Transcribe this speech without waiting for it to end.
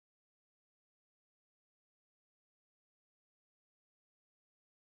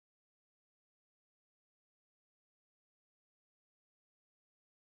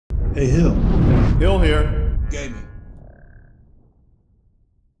Hey, Hill. Hill here. Gaming.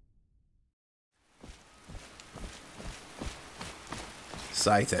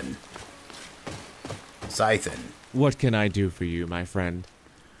 Scythen. Scythen. What can I do for you, my friend?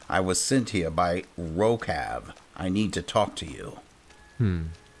 I was sent here by Rokav. I need to talk to you.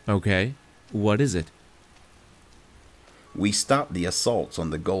 Okay. What is it? We stopped the assaults on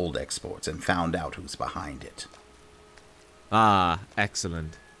the gold exports and found out who's behind it. Ah,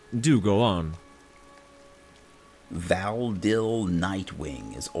 excellent. Do go on. Valdil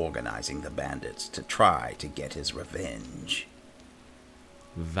Nightwing is organizing the bandits to try to get his revenge.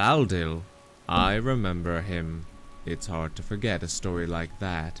 Valdil? I remember him. It's hard to forget a story like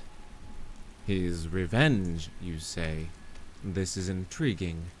that. His revenge, you say? This is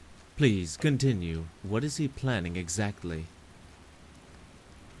intriguing. Please, continue. What is he planning exactly?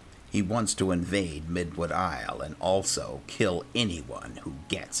 He wants to invade Midwood Isle and also kill anyone who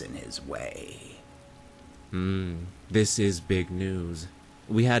gets in his way. This is big news.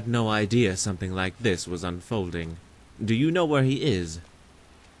 We had no idea something like this was unfolding. Do you know where he is?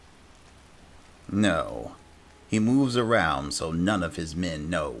 No. He moves around so none of his men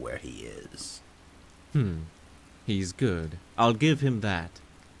know where he is. He's good. I'll give him that.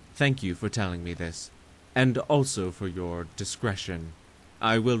 Thank you for telling me this, and also for your discretion.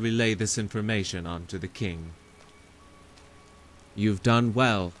 I will relay this information on to the king. You've done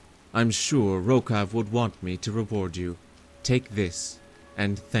well. I'm sure Rokav would want me to reward you. Take this,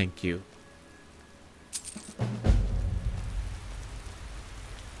 and thank you.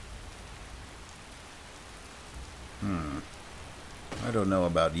 I don't know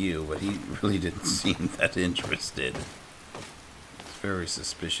about you, but he really didn't seem that interested. It's very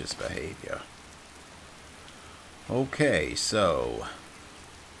suspicious behavior. Okay, so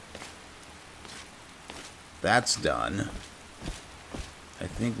that's done. I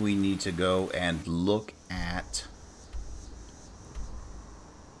think we need to go and look at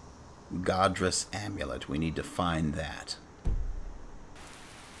Godrus Amulet. We need to find that.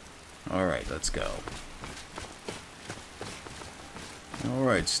 Alright, let's go.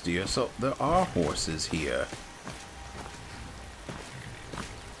 Alright, Steer. So, there are horses here.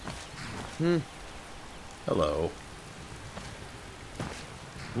 Hello.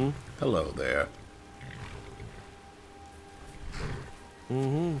 Hello there.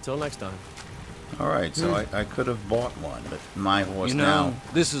 Till next time. Alright, so I could have bought one, but my horse You now know,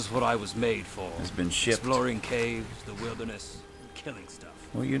 this is what I was made for. has been shipped. Exploring caves, the wilderness, and killing stuff.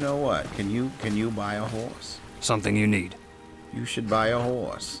 Well, you know what? Can you buy a horse? Something you need. You should buy a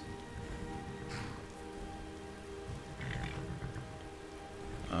horse.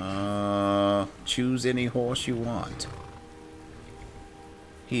 Choose any horse you want.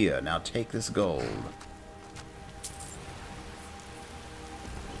 Here, now take this gold.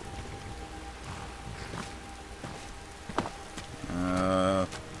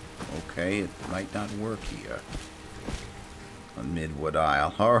 Okay, it might not work here. On Midwood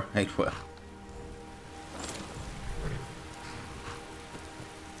Isle. Alright, well.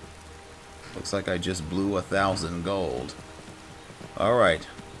 Looks like I just blew 1,000 gold. Alright.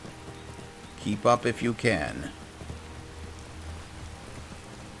 Keep up if you can.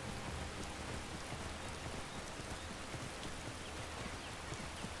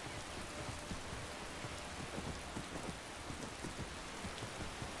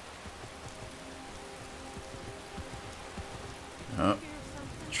 Oh,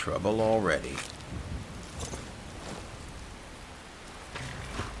 trouble already.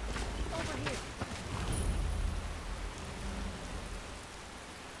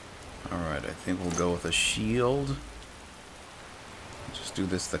 Alright, I think we'll go with a shield. Just do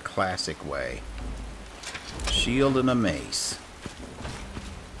this the classic way. Shield and a mace.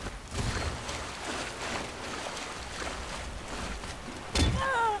 You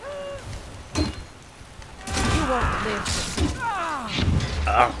won't live to see.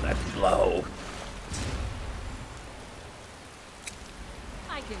 Oh, that blow.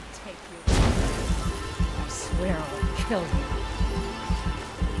 I can take you. I swear I'll kill you.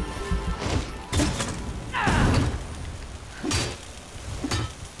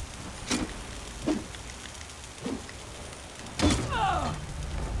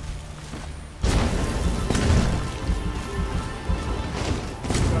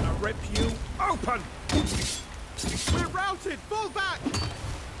 Gonna rip you open! We're routed! Fall back! I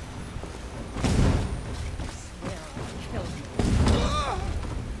swear I'll kill you.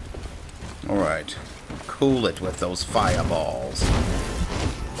 Alright. Cool it with those fireballs.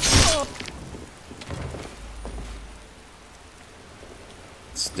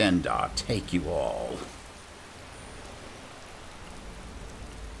 Stendarr, take you all.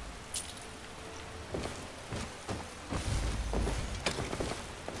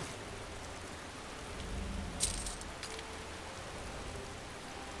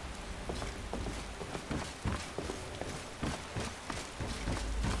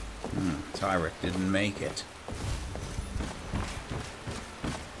 Tyrek didn't make it.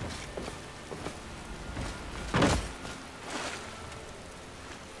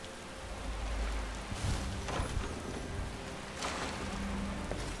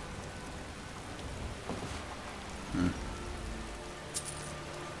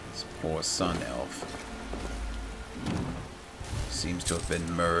 This poor sun elf seems to have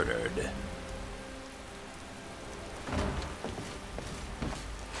been murdered.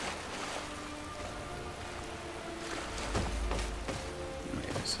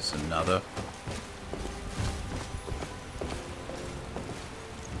 Is this another?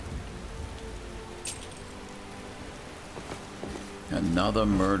 Another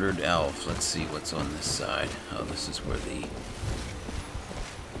murdered elf. Let's see what's on this side. Oh, this is where the...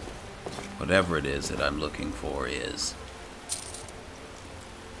 whatever it is that I'm looking for is.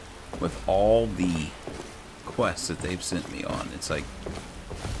 With all the quests that they've sent me on, it's like...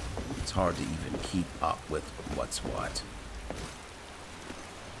 it's hard to even keep up with what's what.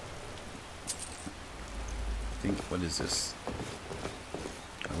 I think, what is this?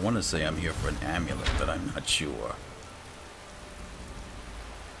 I want to say I'm here for an amulet, but I'm not sure.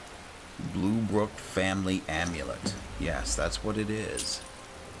 Bluebrook Family Amulet. Yes, that's what it is.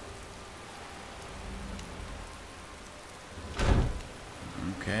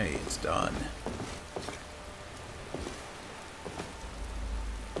 Okay, it's done.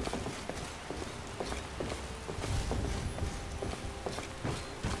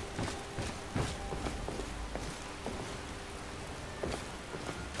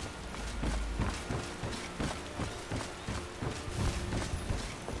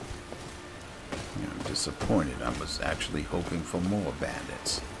 Disappointed. I was actually hoping for more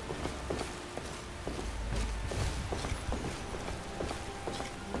bandits.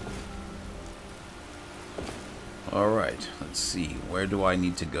 Alright, let's see. Where do I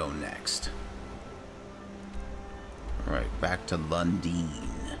need to go next? Alright, back to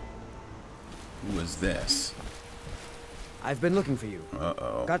Lundeen. Who is this? I've been looking for you.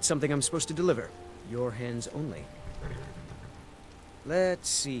 Uh-oh. Got something I'm supposed to deliver. Your hands only. Let's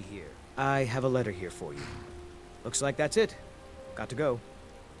see here. I have a letter here for you. Looks like that's it. Got to go.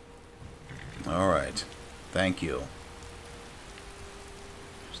 Alright. Thank you.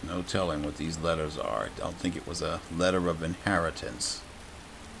 There's no telling what these letters are. I don't think it was a letter of inheritance.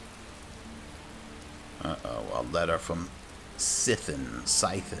 Uh-oh. A letter from Scythen.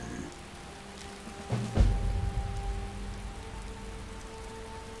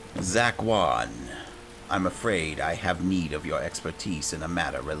 Xakhwan. I'm afraid I have need of your expertise in a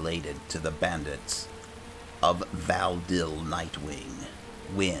matter related to the bandits of Valdil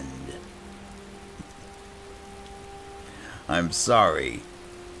Wind. I'm sorry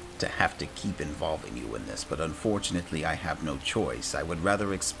to have to keep involving you in this, but unfortunately I have no choice. I would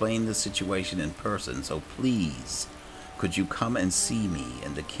rather explain the situation in person, so please, could you come and see me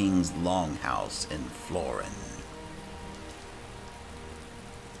in the King's Longhouse in Florin?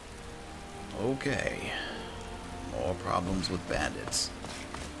 Okay. More problems with bandits.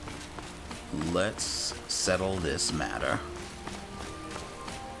 Let's settle this matter.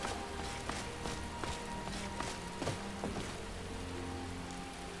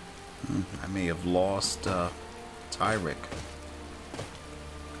 I may have lost Tyrek.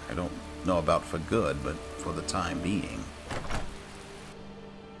 I don't know about for good, but for the time being.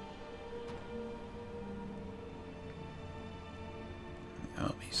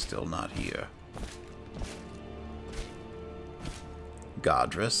 Oh, he's still not here.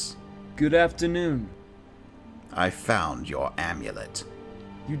 Godress? Good afternoon. I found your amulet.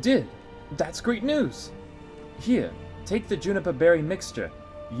 You did? That's great news. Here, take the juniper berry mixture.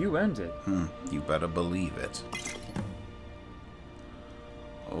 You earned it. You better believe it.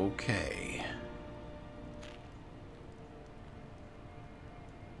 Okay.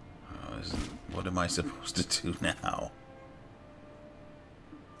 What am I supposed to do now?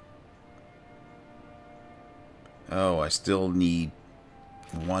 Oh, I still need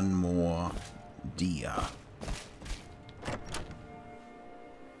one more dia.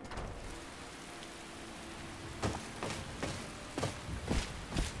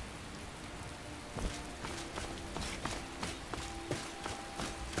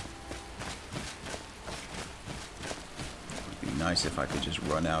 It'd be nice if I could just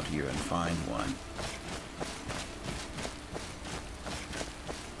run out here and find one.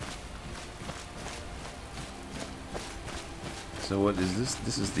 So what is this?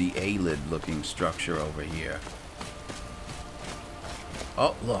 This is the Aelid looking structure over here.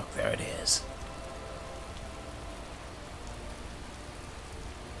 Oh, look, there it is.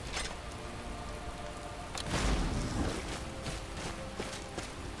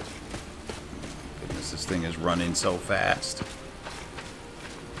 thing is running so fast.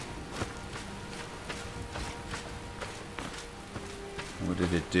 What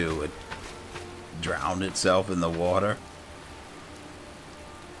did it do? It drowned itself in the water?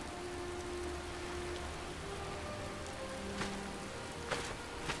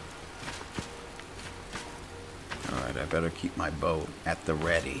 Alright, I better keep my boat at the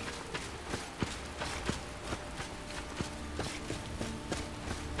ready.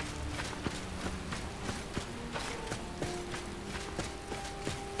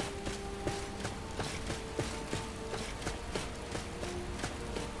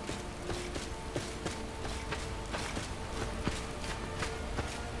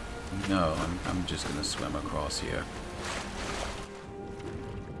 No, I'm just gonna swim across here.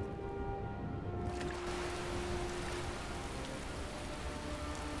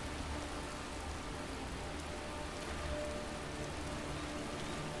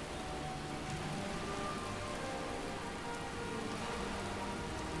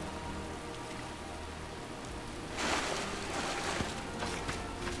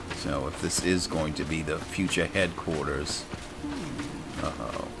 So if this is going to be the future headquarters,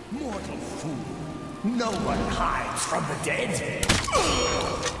 uh-oh. Mortal fool. No one hides from the dead.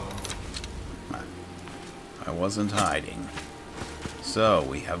 I wasn't hiding. So,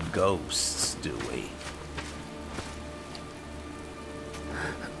 we have ghosts, do we?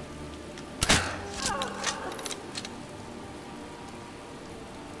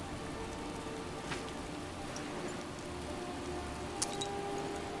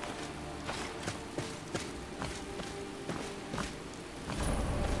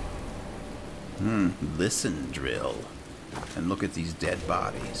 Listen, drill. And look at these dead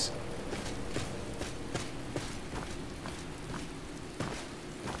bodies.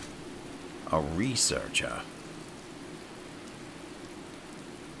 A researcher.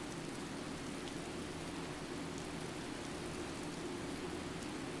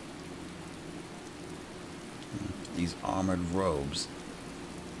 These armored robes.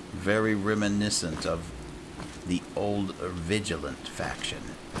 Very reminiscent of the old Vigilant faction.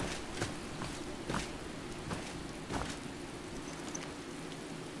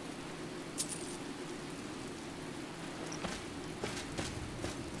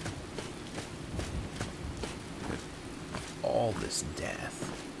 All this death.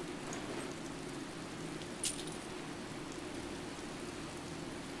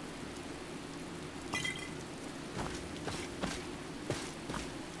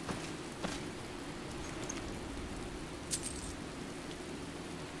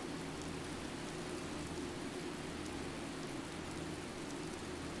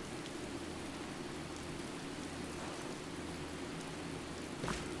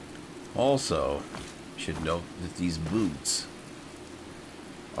 Also, should note that these boots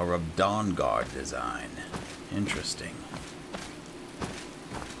are of Dawnguard design. Interesting.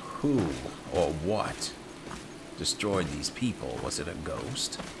 Who or what destroyed these people? Was it a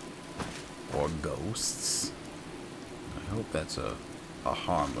ghost? Or ghosts? I hope that's a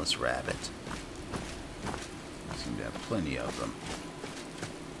harmless rabbit. I seem to have plenty of them.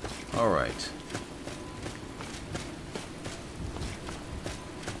 Alright.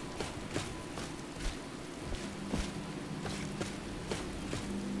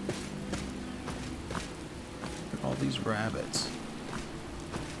 These rabbits.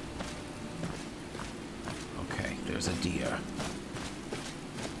 Okay, there's a deer.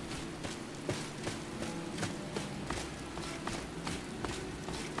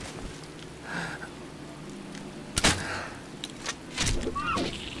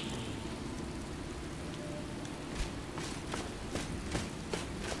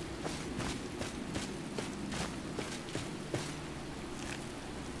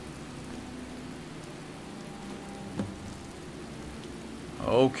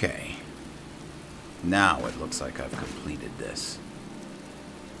 Okay. Now it looks like I've completed this.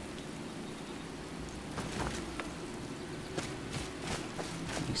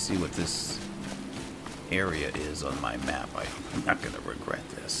 Let me see what this area is on my map. I'm not going to regret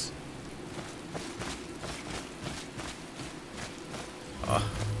this. Oh,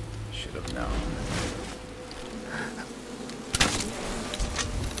 should have known.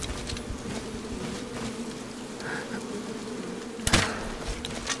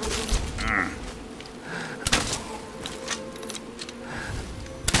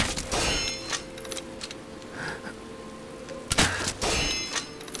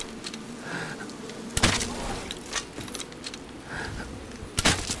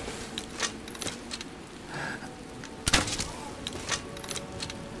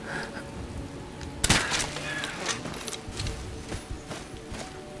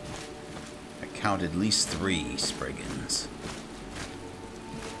 count at least 3 Spriggans.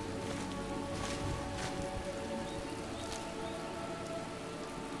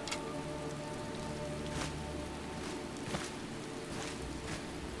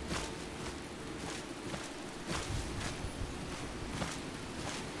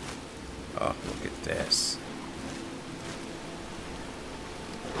 Oh, look at this.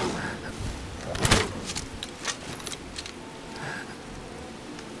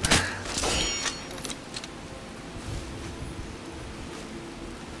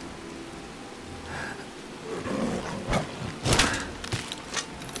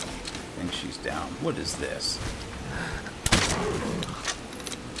 What is this?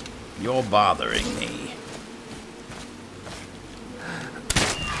 You're bothering me.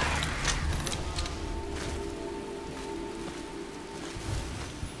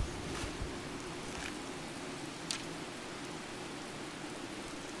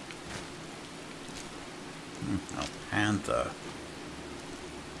 A panther.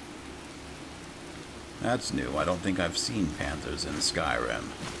 That's new. I don't think I've seen panthers in Skyrim.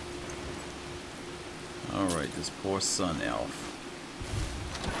 Alright, this poor sun elf.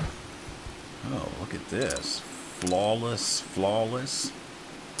 Oh, look at this. Flawless, flawless.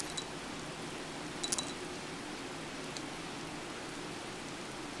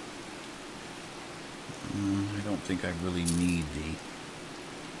 I don't think I really need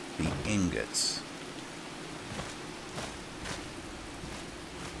the ingots.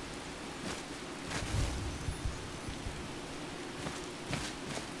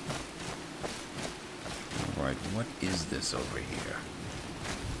 What is this over here?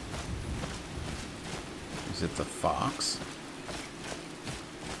 Is it the fox?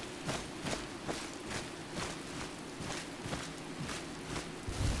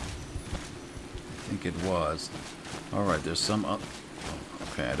 I think it was. Alright, there's some up. Oh,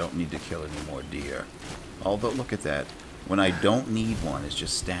 okay, I don't need to kill any more deer. Although, look at that. When I don't need one, it's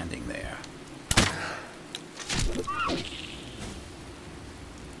just standing there.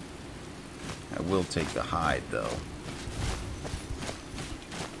 I will take the hide, though.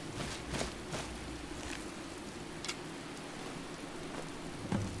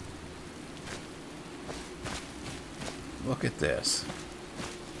 Look at this.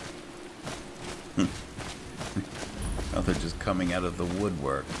 Oh, they're just coming out of the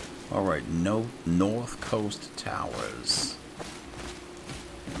woodwork. Alright, no North Coast Towers.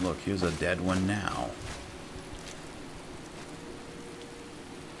 And look, here's a dead one now.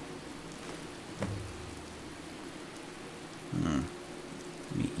 Let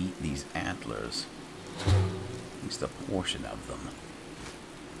me eat these antlers. At least a portion of them.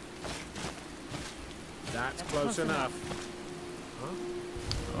 That's close enough.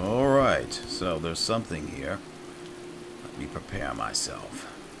 Huh? Alright, so there's something here. Let me prepare myself.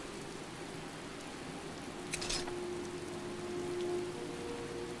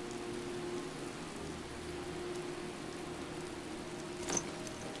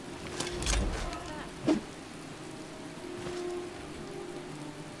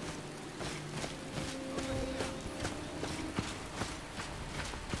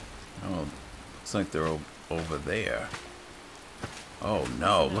 Looks like they're over there. Oh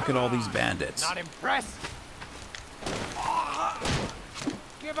no, look at all these bandits. Not impressed?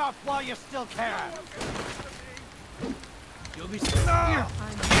 Give up while you still can. You'll be Back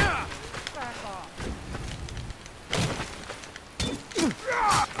off.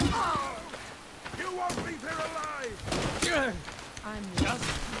 You won't leave here alive! I'm Just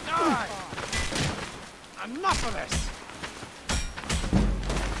die! Enough of this!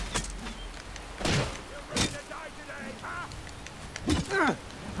 You're ready to die today, huh?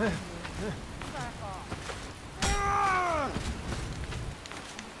 Back off.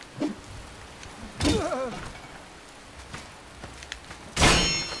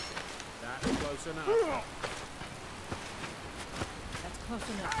 That's close enough. That's close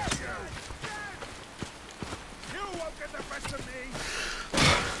enough. You won't get the best of me!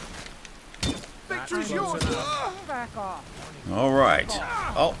 Victory's That's yours! close enough. Back off. Alright.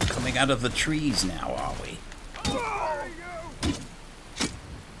 Oh, coming out of the trees now, are we?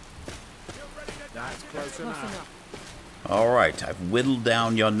 That's close Close enough. enough. Alright, I've whittled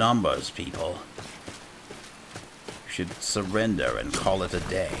down your numbers, people. You should surrender and call it a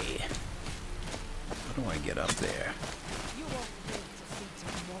day. How do I get up there? You won't live to see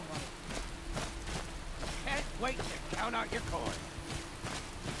tomorrow. Can't wait to count out your coin.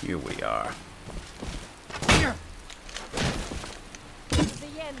 Here we are. It's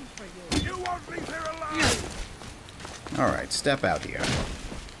the end for you. You won't leave here alive! Alright, step out here.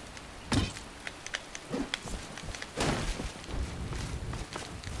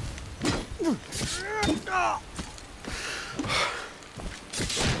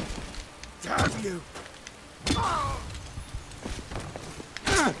 Damn you!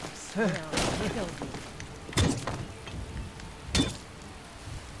 Swear I'll kill you.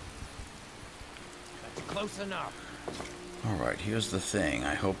 That's close enough. Alright, here's the thing.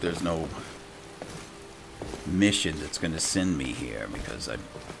 I hope there's no mission that's going to send me here, because I've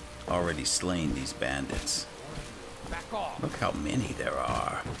already slain these bandits. Back off. Look how many there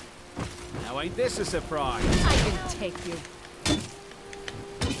are. Now ain't this a surprise? I can take you.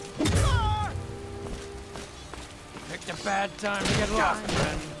 Picked a bad time to get lost,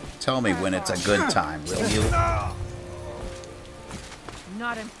 friend. Tell me when it's a good time, will you?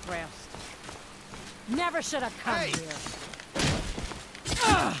 Not impressed. Never should have come here.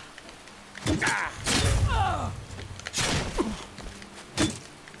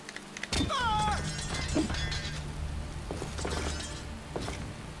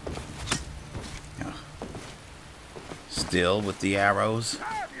 Still with the arrows?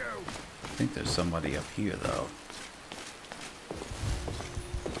 I think there's somebody up here, though.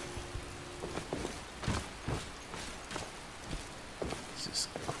 This is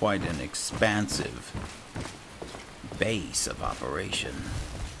quite an expansive base of operation.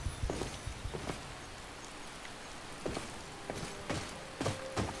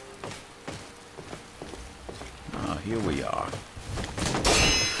 Here we are.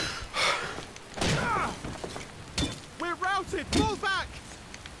 We're routed! Pull back!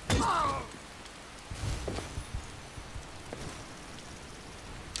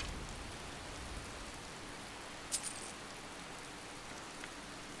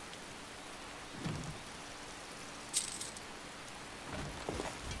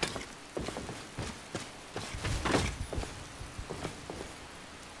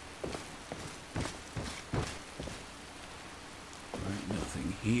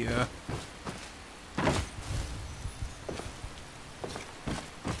 Nothing here.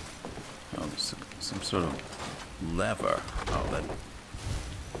 Oh, there's some sort of lever. Oh, that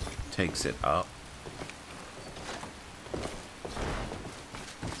takes it up.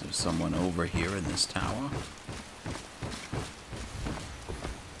 Is there someone over here in this tower?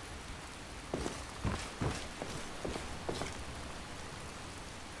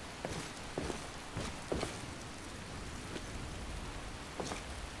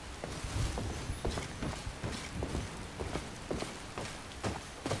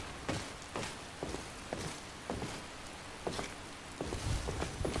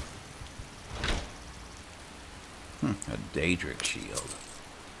 A Daedric shield.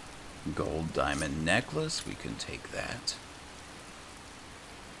 Gold diamond necklace, we can take that.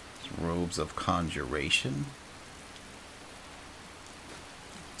 Robes of conjuration.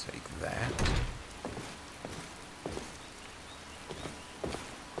 Take that.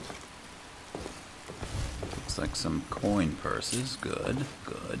 Looks like some coin purses. Good,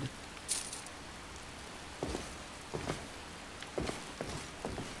 good.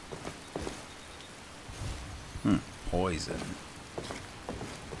 Poison.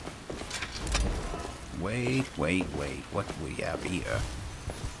 Wait. What do we have here?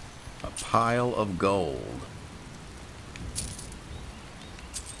 A pile of gold.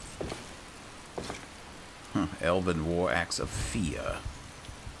 Elven War Axe of Fear.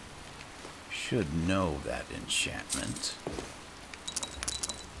 Should know that enchantment.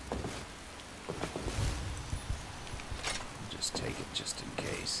 Just take it just in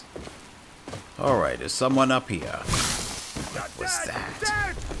case. Alright, is someone up here? What was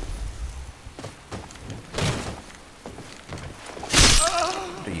that?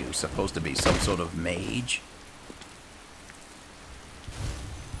 What are you, supposed to be some sort of mage?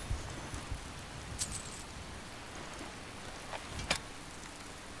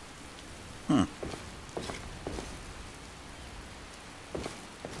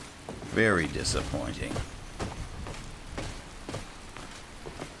 Very disappointing.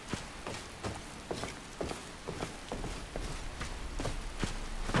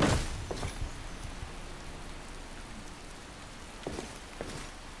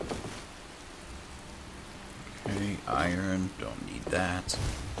 Iron, don't need that.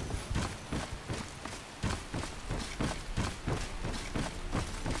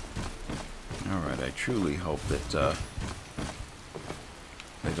 Alright, I truly hope that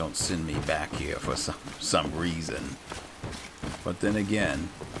they don't send me back here for some reason. But then again,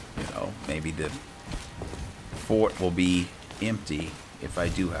 you know, maybe the fort will be empty if I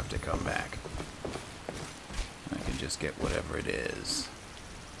do have to come back. I can just get whatever it is.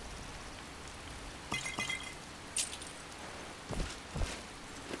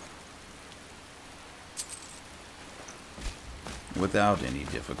 without any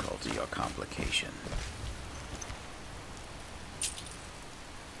difficulty or complication.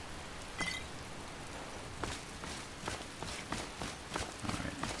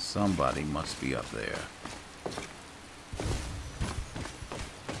 Alright, somebody must be up there.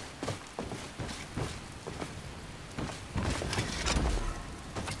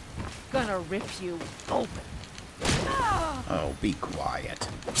 Gonna rip you open. Oh, be quiet.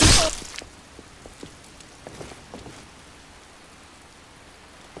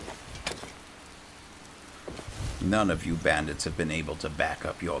 None of you bandits have been able to back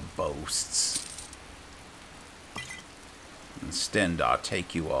up your boasts. And Stendarr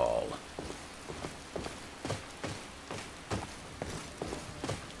take you all.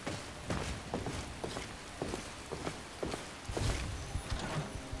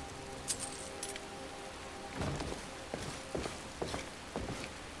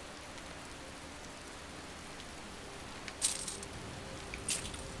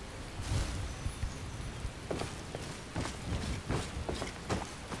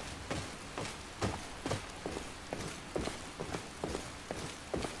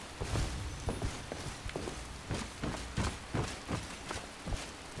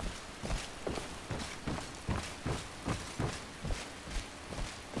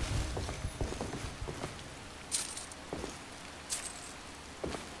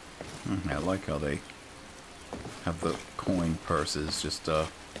 I like how they have the coin purses just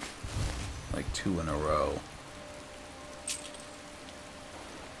like 2 in a row.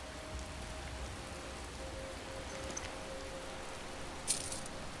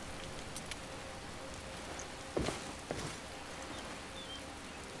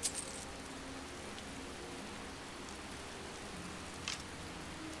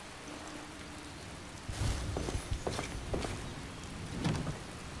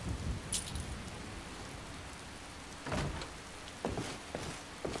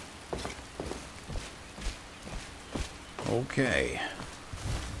 Okay.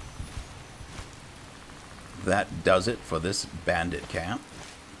 That does it for this bandit camp.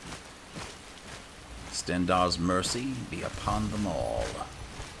 Stendarr's mercy be upon them all.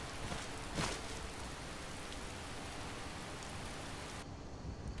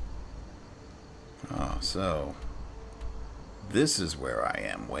 Ah, so this is where I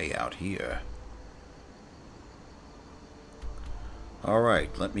am, way out here.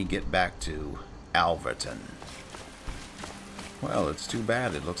 Alright, let me get back to Alverton. Well, it's too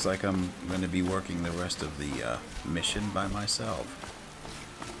bad. It looks like I'm going to be working the rest of the mission by myself.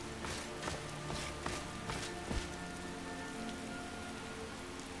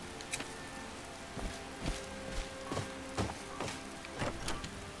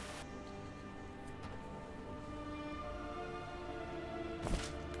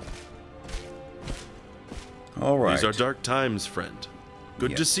 All right. These are dark times, friend.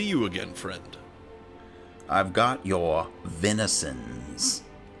 Good to see you again, friend. I've got your venisons.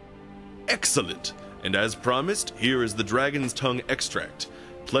 Excellent. And as promised, here is the dragon's tongue extract.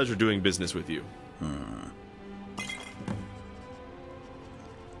 Pleasure doing business with you.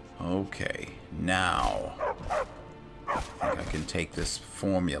 Okay, now I think I can take this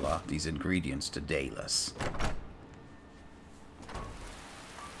formula, these ingredients, to Dallas.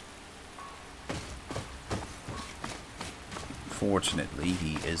 Fortunately,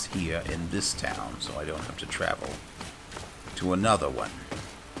 he is here in this town, so I don't have to travel to another one.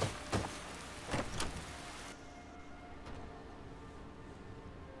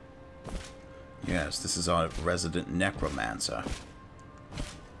 Yes, this is our resident necromancer.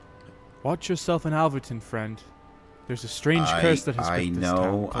 Watch yourself in Alverton, friend. There's a strange curse that has hit this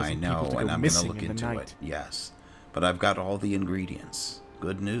town, causing people to go and I'm missing gonna look in the into night. it. Yes, but I've got all the ingredients.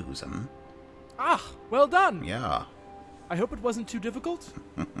 Good news, Ah, well done. Yeah. I hope it wasn't too difficult.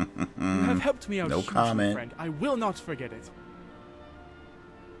 You have helped me out No hugely, comment. friend. I will not forget it.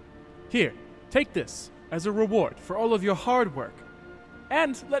 Here, take this as a reward for all of your hard work.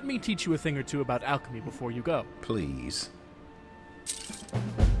 And let me teach you a thing or two about alchemy before you go. Please.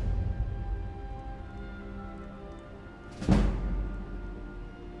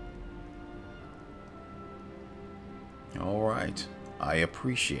 All right. I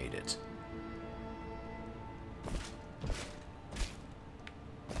appreciate it.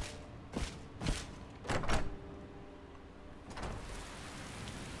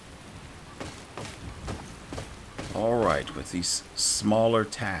 Alright, with these smaller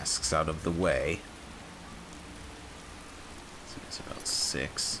tasks out of the way. It's about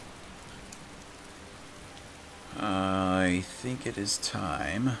 6. I think it is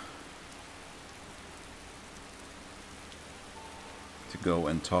time to go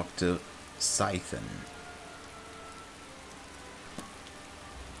and talk to Scythen.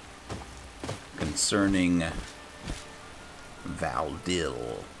 concerning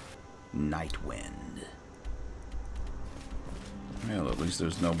Valdil Nightwind. Well, at least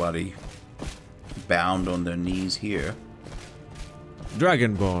there's nobody bound on their knees here.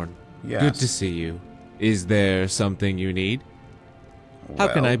 Dragonborn, Yes. good to see you. Is there something you need? How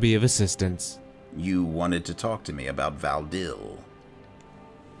can I be of assistance? You wanted to talk to me about Valdil.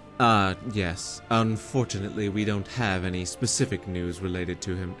 Yes. Unfortunately, we don't have any specific news related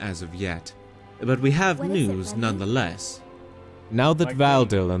to him as of yet. But we have news nonetheless. Now that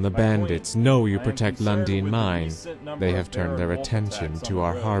Valdil and the bandits know you protect Lundine Mine, they have turned their attention to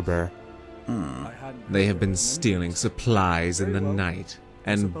our harbor. They have been stealing supplies in the night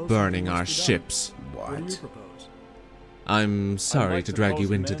and burning our ships. What? I'm sorry to drag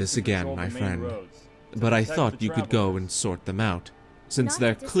you into this again, my friend, but I thought you could go and sort them out, since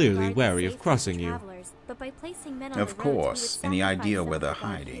they're clearly wary of crossing you. Of course. Any idea where they're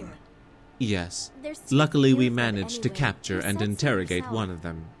hiding? Yes. Luckily, we managed to capture and interrogate one of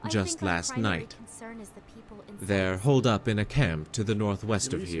them just last night. They're holed up in a camp to the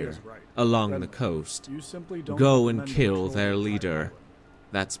northwest of here, along the coast. Go and kill their leader.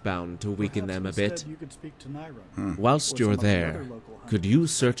 That's bound to weaken them a bit. Whilst you're there, could you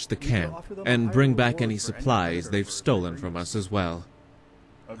search the camp and bring back any supplies they've stolen from us as well?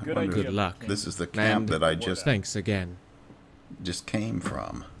 Good luck. This is the camp that I just Thanks again. came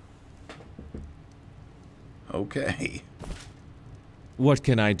from. Okay. What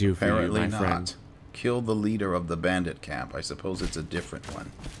can I do for Apparently you, my friend? not. Kill the leader of the bandit camp. I suppose it's a different one.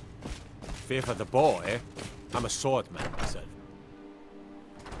 Fear for the bow, eh? I'm a swordman myself.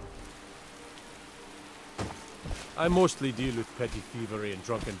 I mostly deal with petty thievery and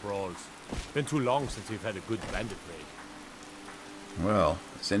drunken brawls. Been too long since we've had a good bandit raid. Well,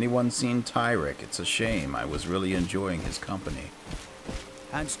 has anyone seen Tyrek? It's a shame. I was really enjoying his company.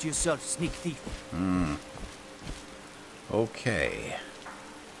 Hands to yourself, sneak thief. Okay.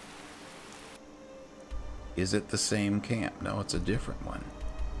 Is it the same camp? No, it's a different one.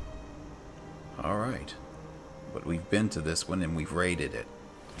 Alright. But we've been to this one and we've raided it.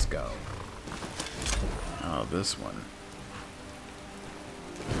 Let's go. Oh, this one.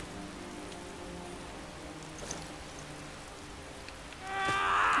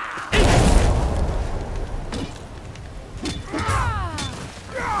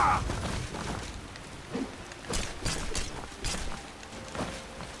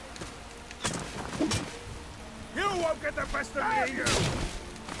 You won't get the best of me, you!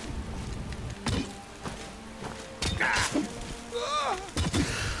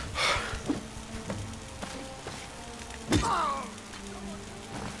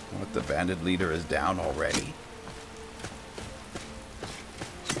 What, the bandit leader is down already?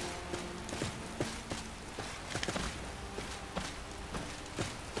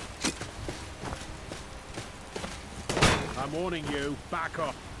 I'm warning you, back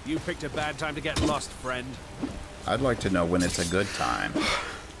up. You picked a bad time to get lost, friend. I'd like to know when it's a good time.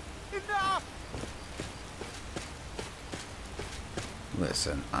 Enough!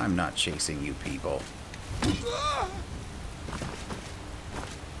 Listen, I'm not chasing you people.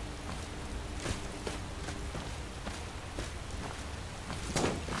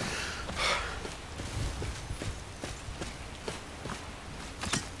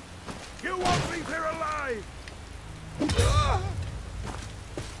 You won't leave here alive!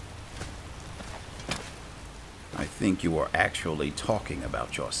 I think you are actually talking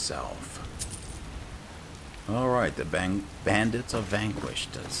about yourself. Alright, the bandits are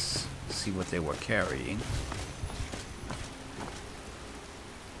vanquished. Let's see what they were carrying.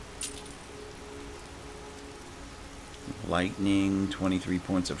 Lightning, 23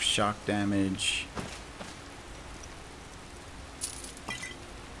 points of shock damage.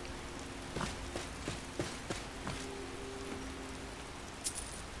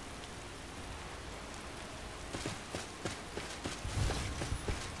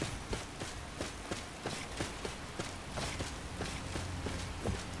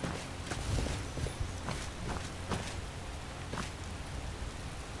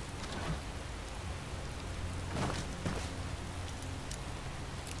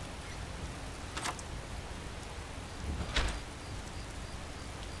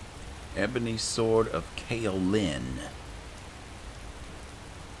 Ebony Sword of Kaolin.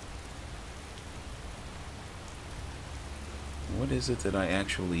 What is it that I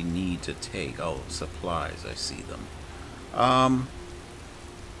actually need to take? Oh, supplies, I see them.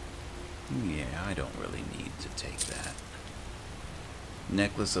 Yeah, I don't really need to take that.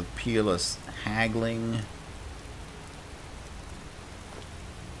 Necklace of Peerless Haggling.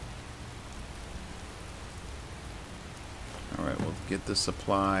 Alright, we'll get the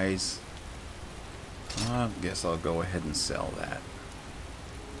supplies. I guess I'll go ahead and sell that.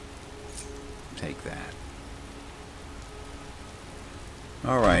 Take that.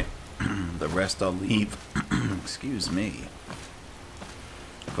 Alright. The rest I'll leave, excuse me,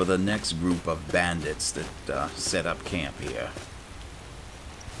 for the next group of bandits that set up camp here.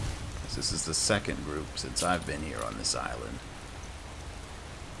 This is the second group since I've been here on this island.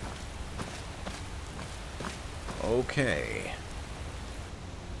 Okay.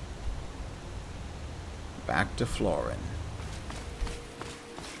 Back to Florin.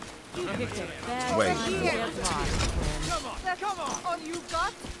 Wait. Come on! All you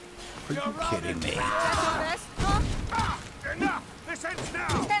got? Are you kidding me? Enough! This ends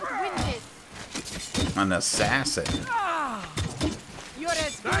now! Can't win this! An assassin. You're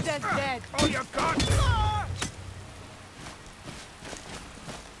as good as dead! All you got?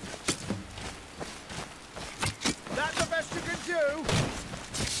 That's the best you can do!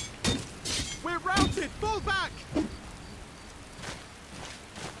 We're routed! Fall back!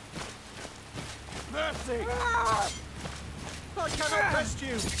 Mercy! I cannot rest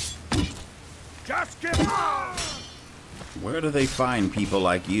you! Just give up! Where do they find people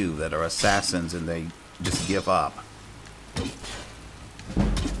like you that are assassins and they just give up?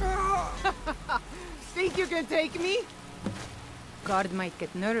 Think you can take me? Guard might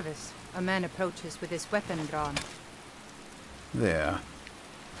get nervous. A man approaches with his weapon drawn. There.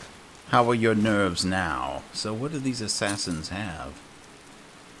 How are your nerves now? So what do these assassins have?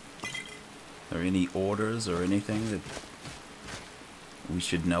 Are there any orders or anything that we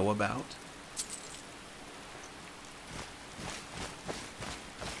should know about?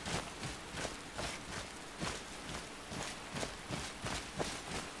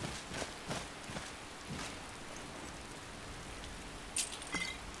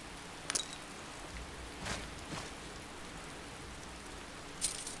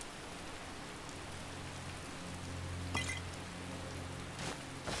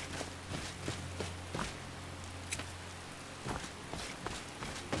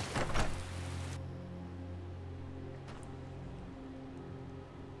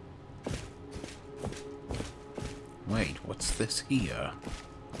 Wait, what's this here?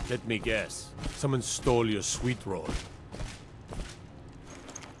 Let me guess. Someone stole your sweet roll.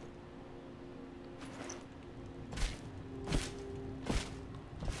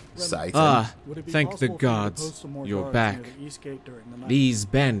 Ah, thank the gods, you're back. These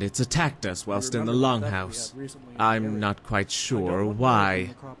bandits attacked us whilst in the Longhouse. I'm not quite sure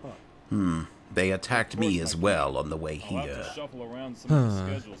why. They attacked me as well on the way here.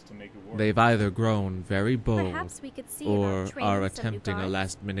 They've either grown very bold, or are attempting a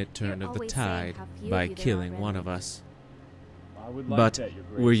last-minute turn of the tide by killing one of us. But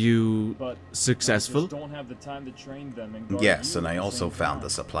were you successful? Yes, and I also found the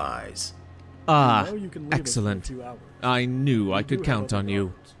supplies. Ah, excellent. I knew I could count on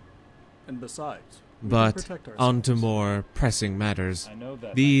you. But on to more pressing matters.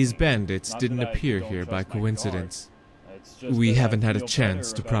 These bandits didn't appear here by coincidence. We haven't had a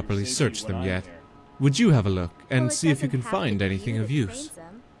chance to properly search them yet. Would you have a look and see if you can find anything of use?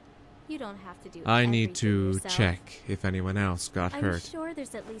 I need to check if anyone else got hurt. I'm sure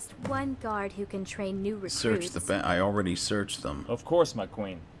there's at least one guard who can train new recruits. Search the I already searched them. Of course, my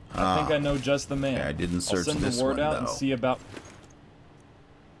queen. I think I know just the man. Okay, I didn't search I'll send this the word one, out though. and see about.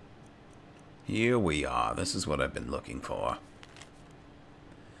 Here we are. This is what I've been looking for.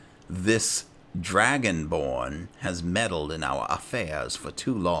 This Dragonborn has meddled in our affairs for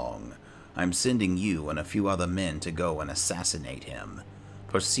too long. I'm sending you and a few other men to go and assassinate him.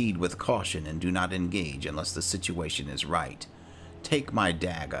 Proceed with caution and do not engage unless the situation is right. Take my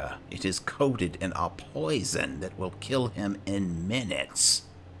dagger. It is coated in a poison that will kill him in minutes.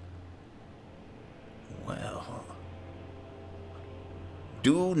 Well,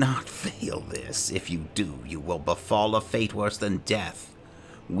 do not fail this. If you do, you will befall a fate worse than death.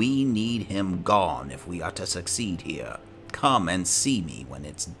 We need him gone if we are to succeed here. Come and see me when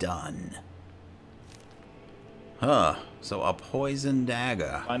it's done. Huh, so a poison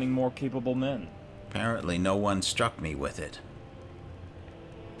dagger. Finding more capable men. Apparently no one struck me with it.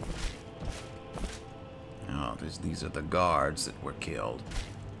 Oh, these are the guards that were killed.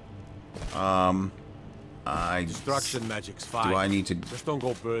 Destruction magic's fine. Do I need to... Just don't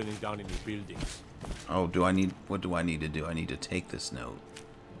go burning down any buildings. Oh, what do I need to do? I need to take this note.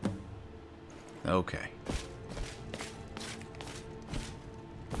 Okay.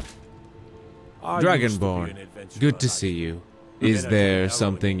 Dragonborn, good to see you. Is there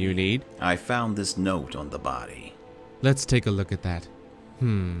something you need? I found this note on the body. Let's take a look at that.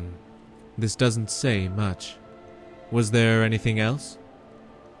 This doesn't say much. Was there anything else?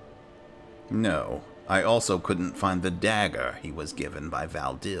 No. I also couldn't find the dagger he was given by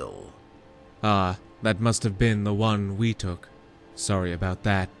Valdil. Ah, that must have been the one we took. Sorry about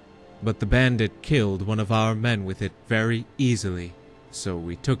that. But the bandit killed one of our men with it very easily, so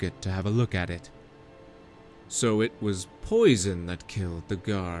we took it to have a look at it. So it was poison that killed the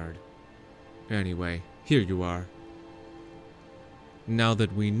guard. Anyway, here you are. Now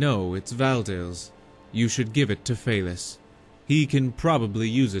that we know it's Valdil's, you should give it to Phalis. He can probably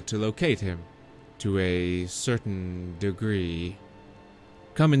use it to locate him, to a certain degree.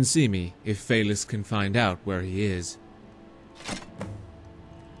 Come and see me if Phalis can find out where he is.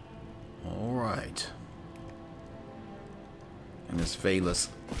 Alright. And is Phalis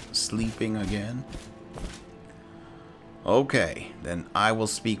sleeping again? Okay, then I will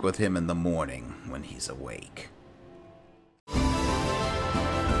speak with him in the morning when he's awake.